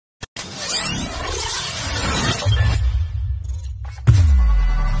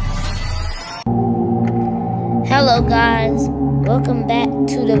Hello guys, welcome back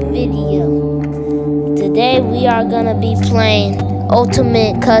to the video. Today we are gonna be playing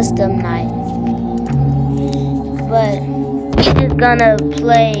Ultimate Custom Night. But we gonna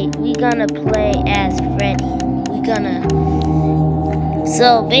play as Freddy.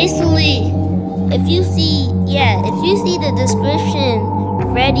 So basically, if you see the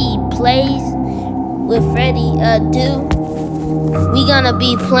description Freddy plays with Freddy we gonna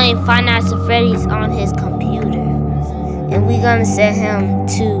be playing Five Nights at Freddy's on his computer. And we gonna set him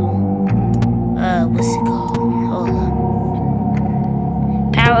to what's it called? Hold up.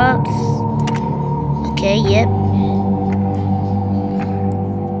 Power-ups. Okay, yep.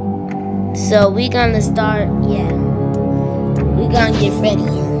 So we gonna start, we gonna get ready.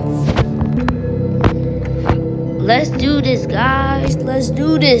 Let's do this, guys. Let's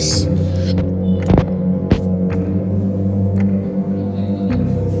do this.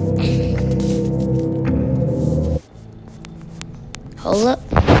 Hold up.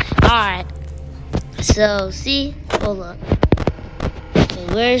 Alright. So, see? Hold up. Okay,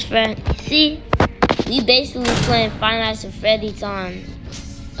 where's Freddy? See? We basically playing Five Nights at Freddy's on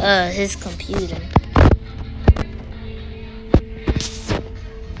his computer.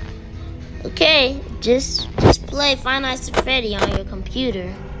 Okay, just play Five Nights at Freddy on your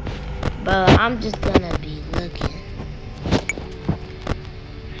computer. But I'm just gonna be looking.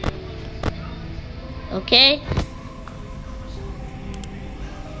 Okay?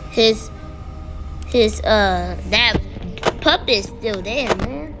 That puppet's still there,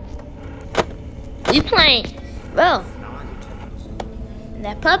 man. We playing, bro.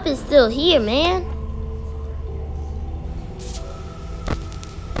 That puppet's still here, man.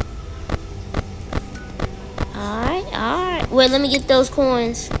 Alright. Wait, let me get those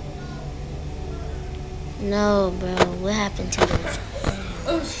coins. No, bro. What happened to those?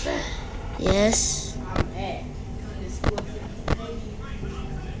 Oh, shit. Yes.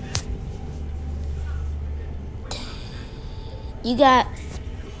 You got,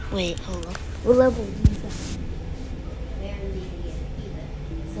 wait, hold on. What level do you got?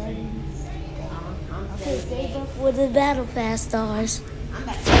 Okay, save up for the Battle Pass stars.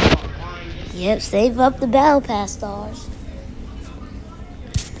 Yep, save up the Battle Pass stars.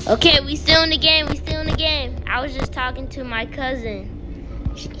 Okay, we still in the game, I was just talking to my cousin.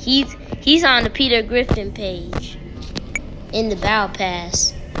 He's on the Peter Griffin page in the Battle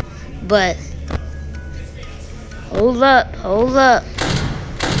Pass. But Hold up.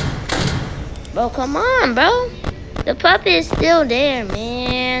 Bro, come on, bro. The puppet is still there,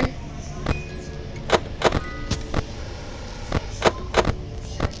 man.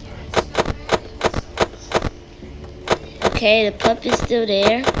 Okay, the puppet's still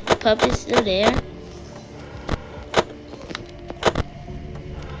there.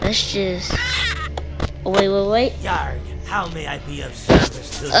 Let's just... Oh, wait. Yarg, how may I be of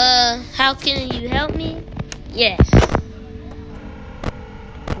service to you? How can you help me? Yes.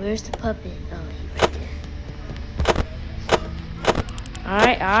 Where's the puppet? Oh, he's right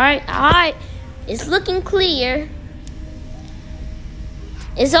there. Alright. It's looking clear.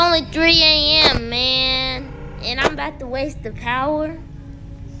 It's only 3 a.m., man. And I'm about to waste the power.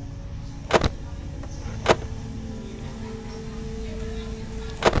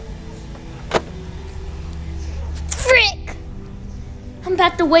 Frick! I'm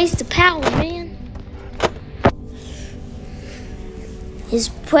about to waste the power, man. His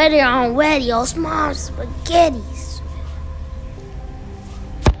Predator on Weddios, mom's spaghettis.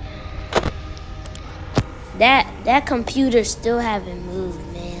 That computer still haven't moved,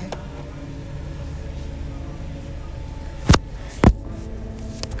 man.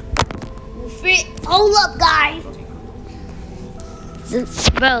 Hold up, guys.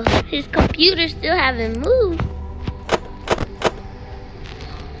 Bro, his computer still haven't moved.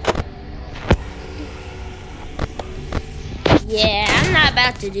 Yeah, I'm not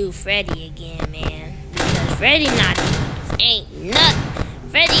about to do Freddy again, man. Because Freddy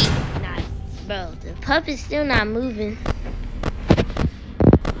bro, the puppet's still not moving.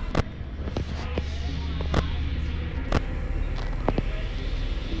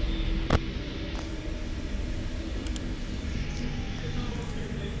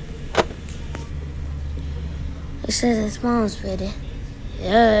 It says it's mom's Freddy.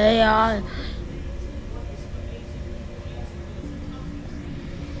 Yeah.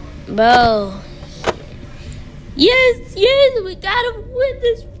 Bro. Yes, we gotta win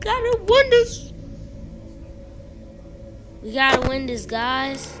this. We gotta win this,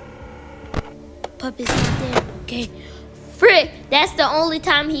 guys. Puppet's not there. Okay. Frick, that's the only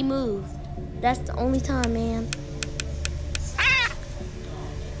time he moved. That's the only time, man.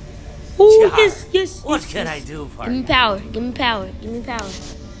 Oh, Jar, yes, yes. What yes, can yes. I do for Give me you? power. Give me power. Give me power.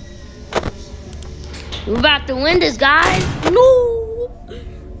 We're about to win this, guys. No.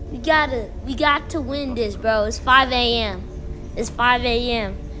 We got to win this, bro. It's 5 a.m. It's 5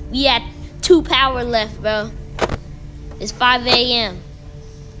 a.m. We had 2 power left, bro. It's 5 a.m.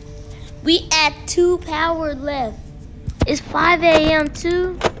 We at 2 power left. It's 5 a.m.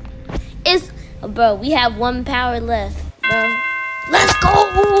 too. It's bro. We have 1 power left, bro. Let's go.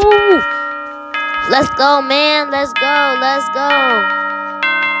 Let's go, man. Let's go. Let's go.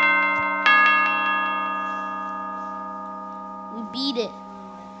 We beat it.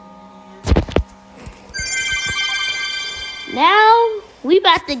 Now we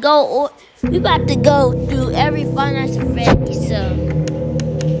about to go. We about to go through every Five Nights at Freddy's. So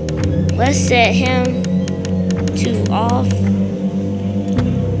let's set him to off.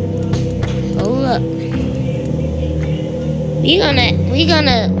 Hold up. We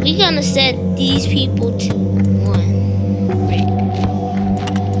gonna set these people to 1. Right.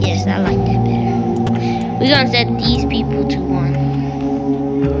 Yes, I like that better. We gonna set these people to 1.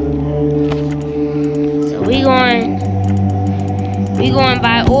 So we going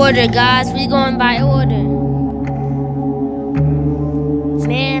by order, guys. We going by order.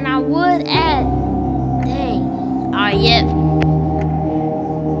 Man, I would add. Dang. Alright, yep.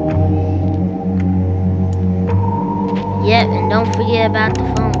 Yep, and don't forget about the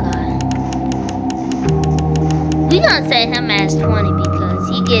phone guy. We gonna set him as 20 because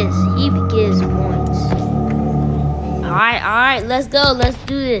he gives points. Alright, let's go. Let's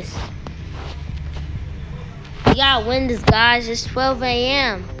do this. We gotta win this, guys. It's 12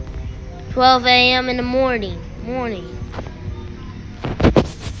 a.m. 12 a.m. in the morning.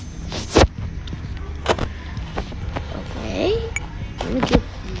 Okay. Let me get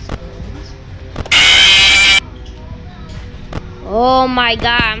these guns. Oh my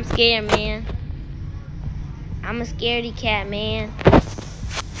god, I'm scared, man. I'm a scaredy cat, man.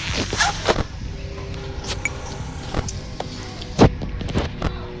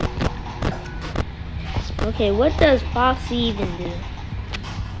 Okay, what does Foxy even do?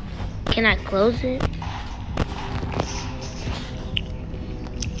 Can I close it?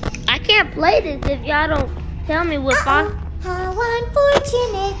 I can't play this if y'all don't tell me what Foxy... How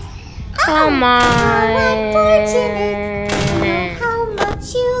unfortunate. Come on. How unfortunate. You know how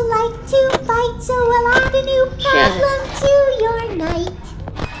much you like to fight, so I'll add a new problem to your night.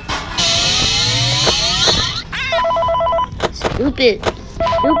 Stupid.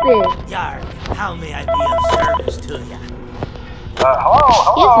 Jar, how may I be of service to you?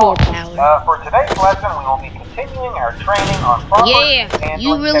 Hello. Give me a power. For today's lesson, we will be continuing our training on proper Yeah, handling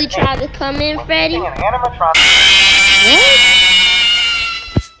you really techniques. tried to come in, When Freddy? using an animatronic.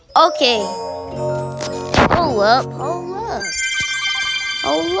 Okay. Hold up.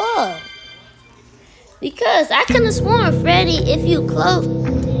 Because I could have sworn, Freddy, if you close...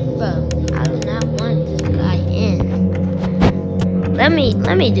 Bro, I do not want this guy in. Let me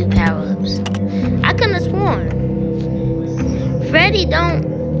do power-ups. I could have sworn. Freddy don't...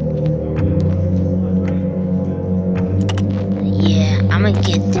 Yeah, I'm gonna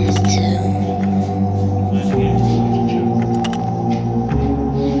get this too.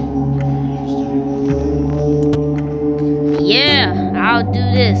 Yeah, I'll do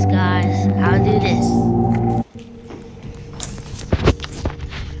this, guys. I'll do this.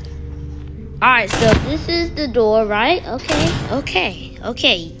 Alright, so this is the door, right? Okay.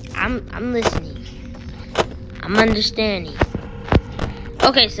 I'm listening. I'm understanding.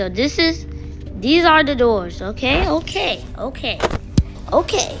 Okay, so these are the doors, okay? Okay.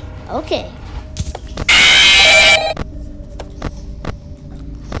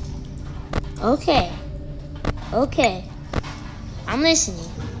 I'm listening.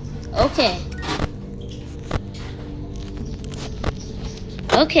 Okay.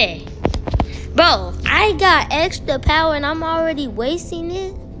 Bro, I got extra power and I'm already wasting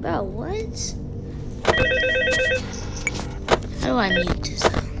it? Bro, what? How do I mute this?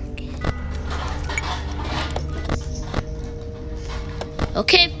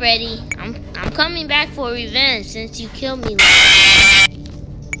 Okay, Freddy. I'm coming back for revenge since you killed me last time.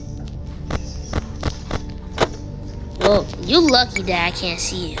 Well, you're lucky that I can't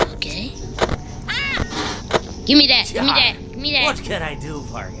see you, okay? Give me that. What can I do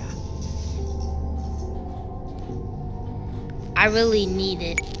for you? I really need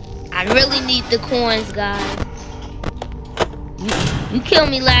it. I really need the coins, guys. You killed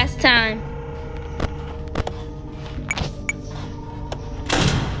me last time.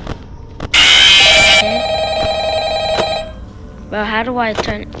 Okay. Bro, how do I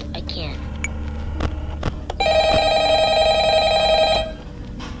turn? I can't.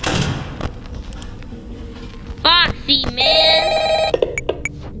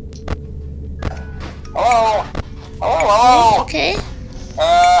 Hello? Hello? Okay.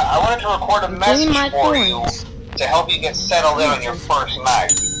 I wanted to record a message my for you coins. to help you get settled in on your first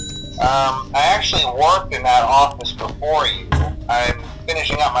night. I actually worked in that office before you. I'm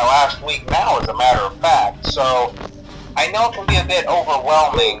finishing up my last week now, as a matter of fact, so I know it can be a bit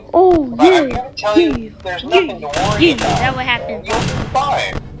overwhelming, but I'm here to tell you there's nothing to worry about. Is that what happened? You'll be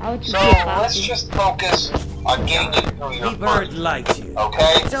fine. How would you So get let's Foxy? just focus on getting you through your The bird first, likes you.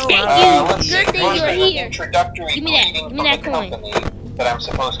 okay? Thank you. Let's see. Good thing First, you're there's an here. introductory Give me that. greeting Give me from that the coin. company that I'm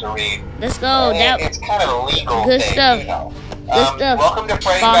supposed to read. Let's go. It's kind of a legal Good thing, stuff. you know. Good stuff. Welcome to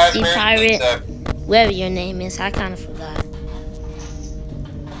Freddy Foxy Fazbear's Pirate. Pizza. Whatever your name is, I kind of forgot.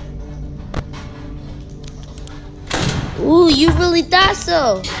 Ooh, you really thought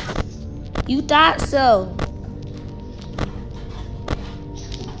so. You thought so.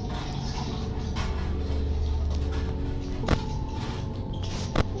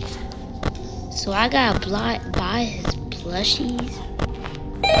 So I gotta buy his plushies.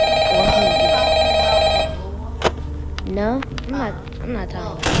 No, I'm not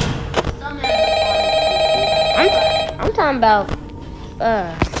talking about. I'm talking about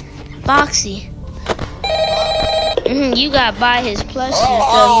Foxy. You gotta buy his plushies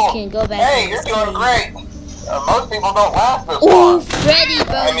so you can go back. Hey, you're doing great. Most people don't last this Ooh, long. Freddy,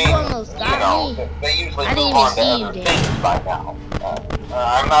 bro, I mean, you almost got me. they usually I didn't move on even to see you other there. things by now.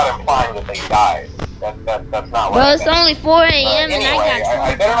 I'm not implying that they died. That's not what Bro, I it's meant. only 4 a.m. and Anyway, I got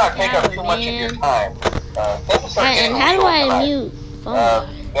I better not take up 25 too much of your man. time. Things are And getting how do real I tonight. mute phone?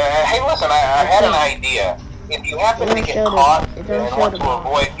 Hey, listen, I had an idea. If you happen to get caught and want to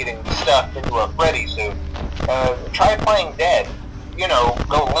avoid getting stuffed into a Freddy suit, try playing dead. You know,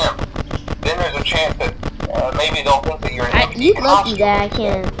 go limp. Then there's a chance that maybe they'll think that you're an empty You lucky costume. that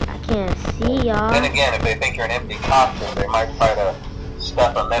I can't see y'all. Then again, if they think you're an empty costume, they might try to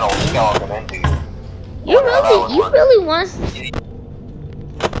stuff a metal skeleton into you. You really want?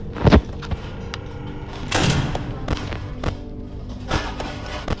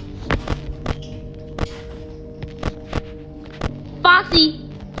 Foxy!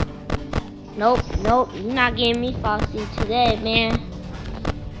 Nope, you're not getting me Foxy today, man.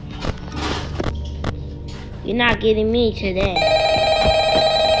 You're not getting me today.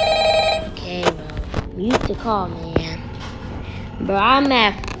 Okay, bro. Mute the call, man. Bro, I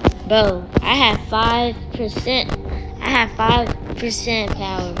have 5%. I have 5%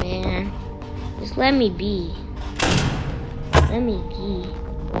 power, man. Just let me be. Let me be.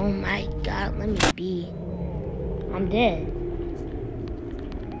 Oh my god, let me be. I'm dead.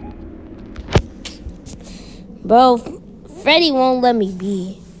 Bro, Freddy won't let me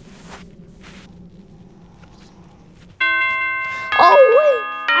be. Oh wait,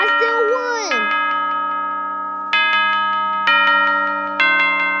 I still won.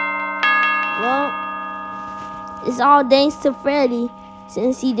 Well, it's all thanks to Freddy,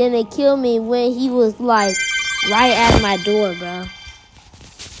 since he didn't kill me when he was like right at my door, bro.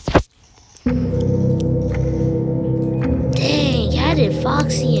 Dang, how did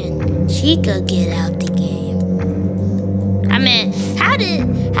Foxy and Chica get out the game? I mean, how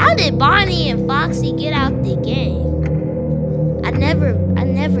did Bonnie and Foxy get out the game? I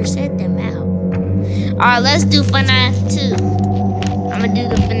never set them out. Alright, let's do Fnaf 2. I'm gonna do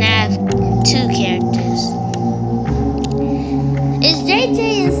the Fnaf 2 characters. Is JJ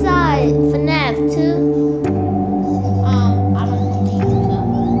inside Fnaf 2? I don't think so.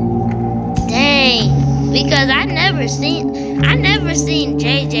 Dang, because I never seen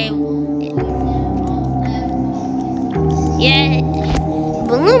JJ. Yeah,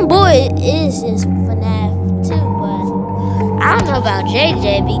 Balloon Boy is in FNAF 2, but I don't know about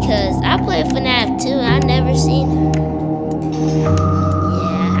JJ because I played FNAF 2 and I never seen her.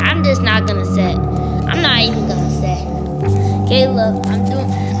 Yeah, I'm just not gonna set. I'm not even gonna set. Okay, look,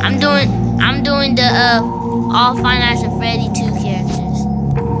 I'm doing the all Five Nights at Freddy 2 characters.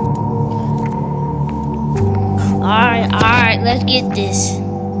 Alright, let's get this.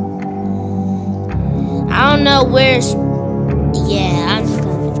 I don't know where's. Yeah, I'm just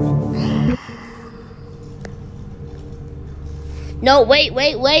gonna do it. No,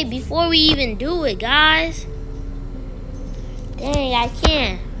 wait. Before we even do it, guys. Dang, I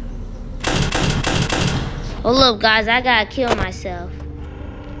can't. Hold up, guys. I gotta kill myself.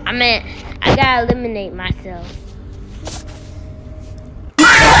 I gotta eliminate myself.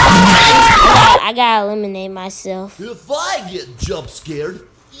 I gotta eliminate myself. If I get jump scared.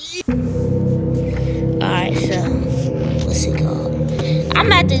 Alright, so what's it called? I'm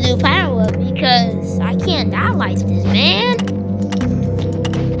about to do power up because I can't die like this, man.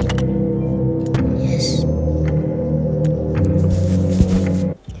 Yes.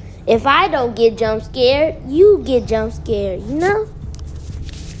 if I don't get jump scared, you get jump scared, you know?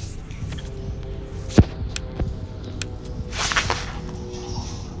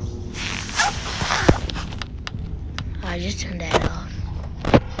 I just turned that off.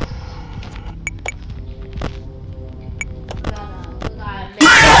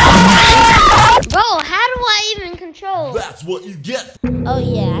 Bro, how do I even control? That's what you get. Oh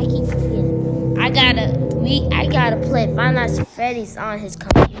yeah, I keep forgetting. I gotta play Five Nights at Freddy's on his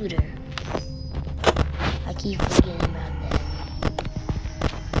computer. I keep forgetting about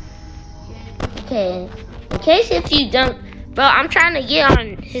that. Okay, in case if you don't, bro, I'm trying to get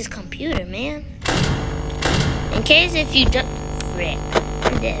on his computer, man. In case if you don't, frick,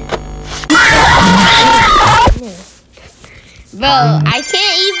 I'm dead. Bro, I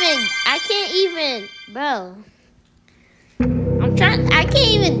can't even, bro. I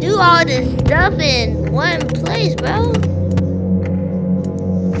can't even do all this stuff in one place, bro.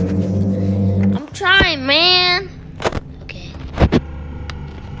 I'm trying, man. Okay.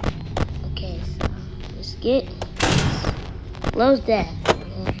 Okay, so let's close that.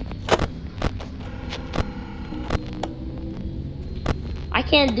 I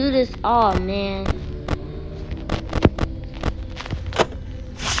can't do this all, man.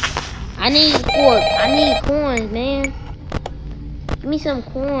 I need coins, man. Give me some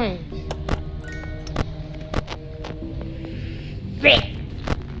coins. Frick.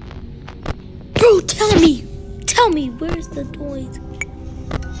 Bro, tell me, where's the toys?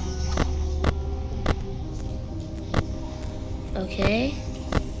 Okay.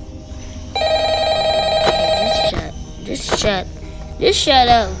 Just shut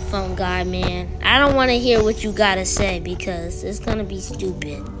up, phone guy, man. I don't want to hear what you gotta say because it's gonna be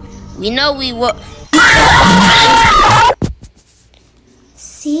stupid. We know we will.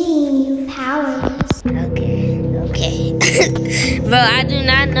 Seeing you powerless. Okay. Bro, I do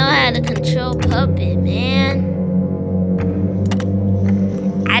not know how to control Puppet, man.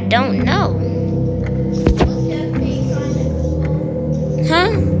 I don't know. What's your face on it? Huh?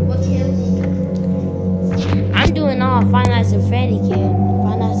 What kills you? I'm doing all Five Nights at Freddy kid.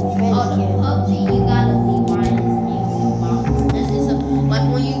 Five Nights at Freddy Oh, the kid. PUBG, you gotta rewind his music box. This is like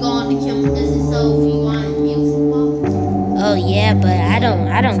when you go on the camera, this is so rewind music box. Oh yeah, but I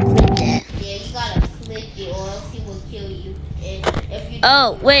don't click that. Yeah, you gotta click it or else he will kill you. And if you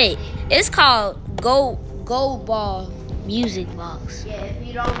Oh wait, it's called Go Ball Music Box. Yeah, if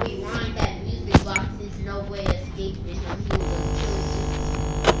you don't rewind that music box, there's no way escaping him. He will kill you.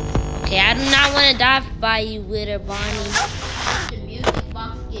 Okay, I do not want to die by you, Witter Bonnie. If the music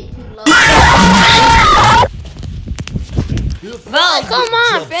box get too low. Bro, come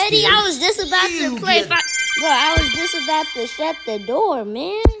on, Freddy. I was just about to play. Bro, I was just about to shut the door,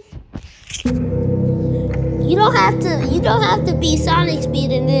 man. You don't have to be Sonic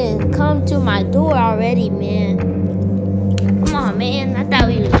Speed and then come to my door already, man. Come on, man. I thought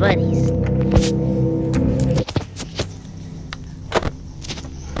we was buddies.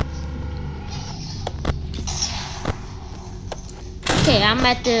 Okay, I'm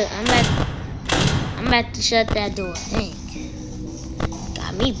about to shut that door. Dang.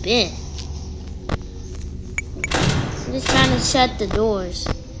 Got me bent. I'm just trying to shut the doors.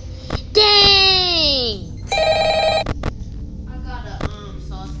 Dang! I gotta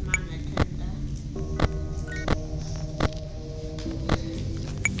sauce my Nintendo.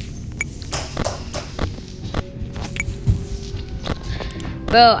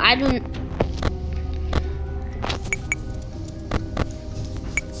 Bro, I don't.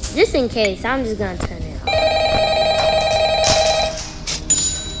 Just in case, I'm just gonna turn it off.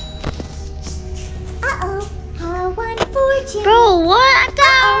 Uh-oh, how unfortunate. Bro, what? I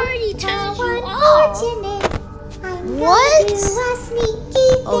thought I already turned How you off. unfortunate. I'm What? gonna do a sneaky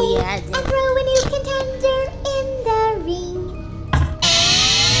thing Oh, yeah, I did. and throw a new contender in the ring.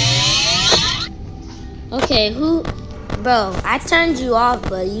 Okay, who? Bro, I turned you off,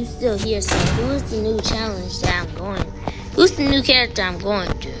 but you still here. So who's the new challenge that I'm going? Who's the new character I'm going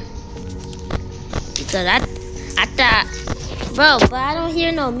to? Because I thought, bro, but I don't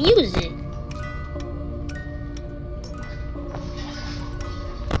hear no music.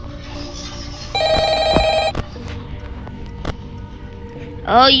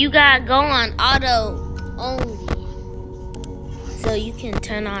 Oh, you gotta go on auto only, so you can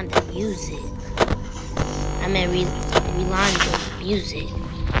turn on the music. I meant rewind the music.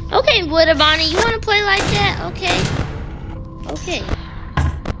 Okay, Witter Bonnie, you wanna play like that? Okay.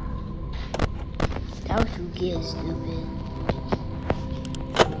 That was you get, stupid.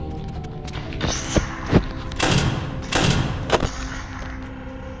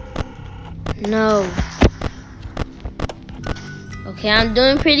 No. Okay, I'm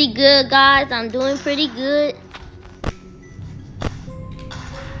doing pretty good, guys. I'm doing pretty good.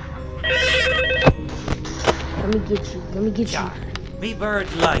 Let me get you. Let me get you. Yar, me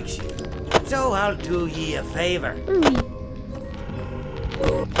bird likes you, so I'll do ye a favor.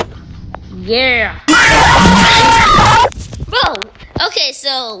 Yeah. Bro, okay,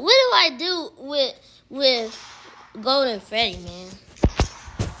 so what do I do with Golden Freddy, man?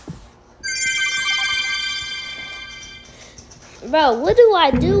 Bro, what do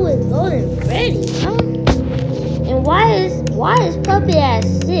I do with Golden Freddy, bro? And why is Puppy at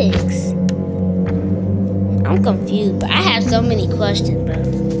 6? I'm confused, but I have so many questions, bro.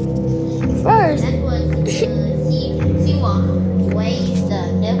 First, That's what she will raise the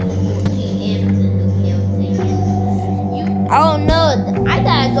difficulty in the new character. oh no, I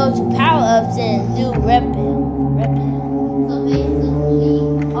gotta go to power ups and do repping. So basically, you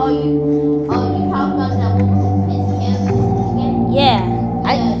talk about that woman who pissed characters again? Yeah, I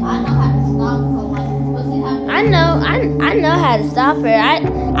know how to stop her. Like, what's it happening? I know how to stop her.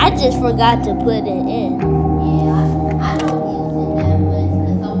 I just forgot to put it in. Yeah, I know using that, but it's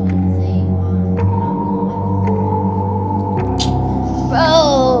because I'm going to say, Bro,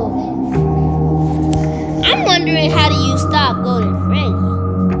 I'm wondering how do you stop Golden Freddy?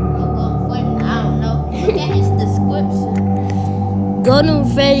 I don't know. Look at his description. Golden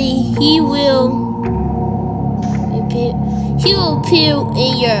Freddy, he will appear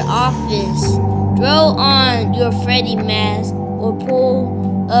in your office. Throw on your Freddy mask or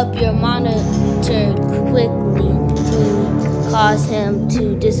pull up your monitor quickly to cause him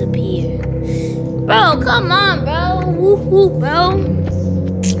to disappear. Bro, come on, bro. Woo woo, bro.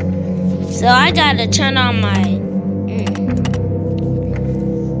 So I gotta turn on my.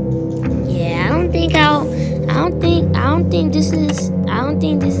 Yeah, I don't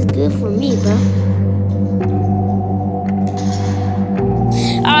think this is good for me, bro.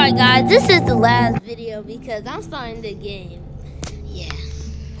 Alright guys, this is the last video because I'm starting the game. Yeah.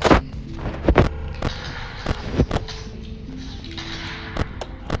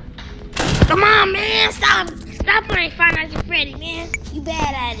 Come on, man, stop playing Five Nights at Freddy, man. You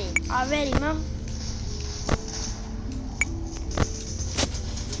bad at it already, man.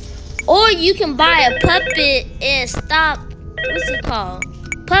 Or you can buy a puppet and stop, what's it called?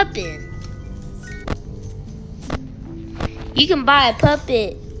 Puppet. You can buy a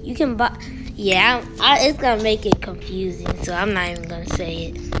puppet. You can buy, yeah, it's gonna make it confusing, so I'm not even gonna say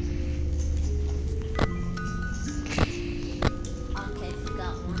it. Okay,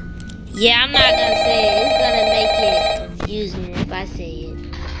 got one. Yeah, I'm not gonna say it. It's gonna make it confusing if I say it.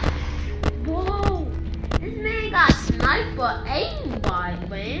 Whoa! This man got sniper aim by,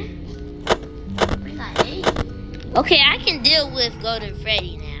 man. We got aim. Okay, I can deal with Golden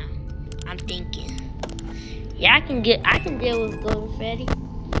Freddy now. I'm thinking. Yeah, I can deal with Golden Freddy.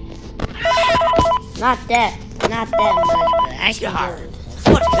 Not that much, but I can Yar, deal with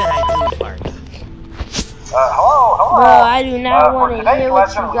it. what can I do for you? Hello. Bro, I do not want to For today's hear what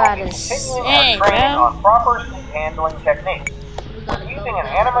lesson, you we'll gotta be continuing say, our training bro. on proper suit handling techniques. When using an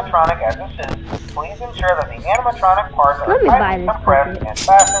animatronic as a suit, please ensure that the animatronic parts are Let me buy tightly this compressed puppet. and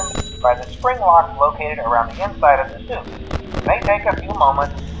fastened by the spring locks located around the inside of the suit. It may take a few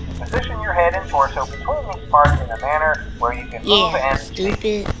moments to position your head and torso between these parts in a manner where you can move Yeah, and speak.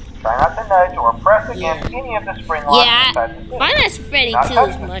 stupid. Try not to nudge or press against any of the spring locks inside the suit. Five Nights at Freddy Do not 2 touch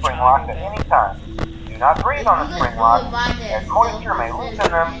is the much spring locks harder, at bro. any time. Do not breathe on the spring locks, as moisture may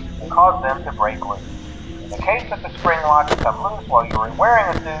loosen them and cause them to break loose. In the case that the spring locks come loose while you are wearing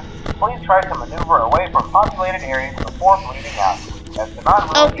a suit, please try to maneuver away from populated areas before bleeding out. As to not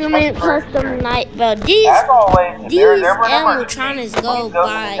ruin the Ultimate customer's custom experience. night, bro. As always, if there is These ever an emergency, animatronics please go go to the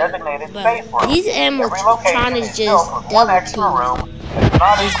by, designated bro. safe room. These Every location animatronics is built just with one double extra team. room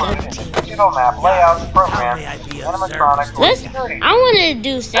that is not included in the digital map layouts program, How may I be of animatronics, or Let's. security. I want to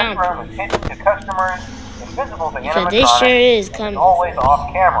do This room soundproof is hidden to customers, invisible to because animatronics, this sure is and coming. always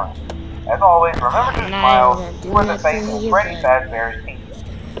off camera. As always, remember to I'm not smile even gonna do for the face nothing of here, Freddy but- Fazbear's teeth.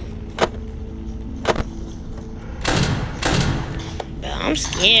 Bro, I'm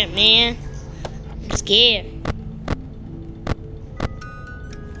scared, man. I'm scared.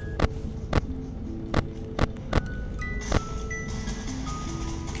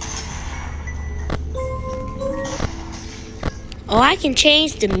 Oh, I can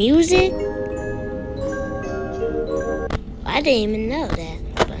change the music? I didn't even know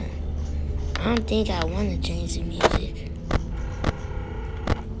that, but I don't think I want to change the music.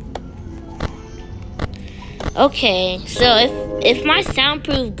 Okay, so if my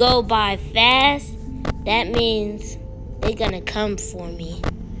soundproof go by fast, that means they're gonna come for me.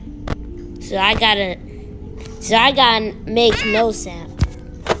 So I gotta So I gotta make no sound.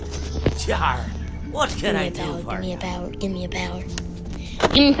 Jar, what can I do Give for me you? a power. Give me a power.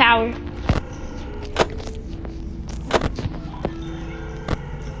 Give me power.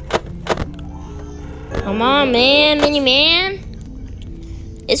 Come on, man, mini man.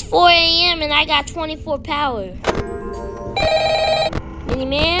 It's 4 a.m. and I got 24 power. Mini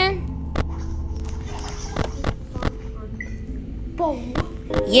man.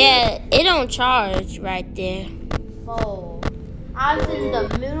 Yeah, it don't charge right there. Oh, I was in the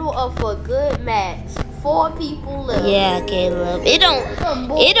middle of a good match. 4 people left. Yeah, Caleb. It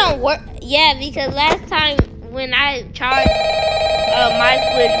don't work. Yeah, because last time when I charged my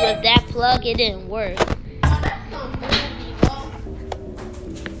Switch with that plug, it didn't work.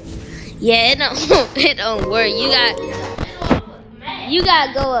 Yeah, it don't it don't work. You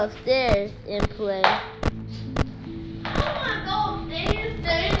got go upstairs and play.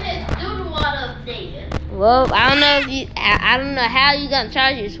 Well, I don't know if you. I don't know how you gonna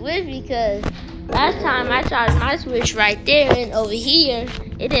charge your Switch because last time I charged my Switch right there and over here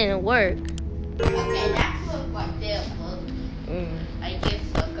it didn't work. Okay, that's what like that look. I guess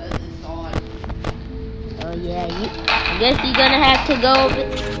so because it's on. Oh yeah, I guess you're gonna have to go over.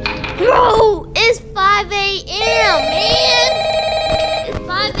 Bro, it's 5 a.m. man. It's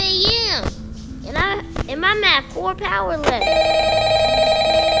 5 a.m. and I'm at 4 power left.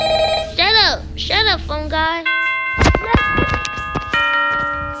 Shut up, phone guy.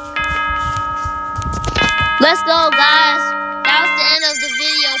 Let's go, guys. That was the end of the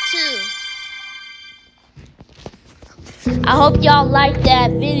video too. I hope y'all liked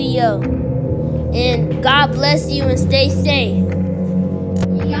that video. And God bless you and stay safe.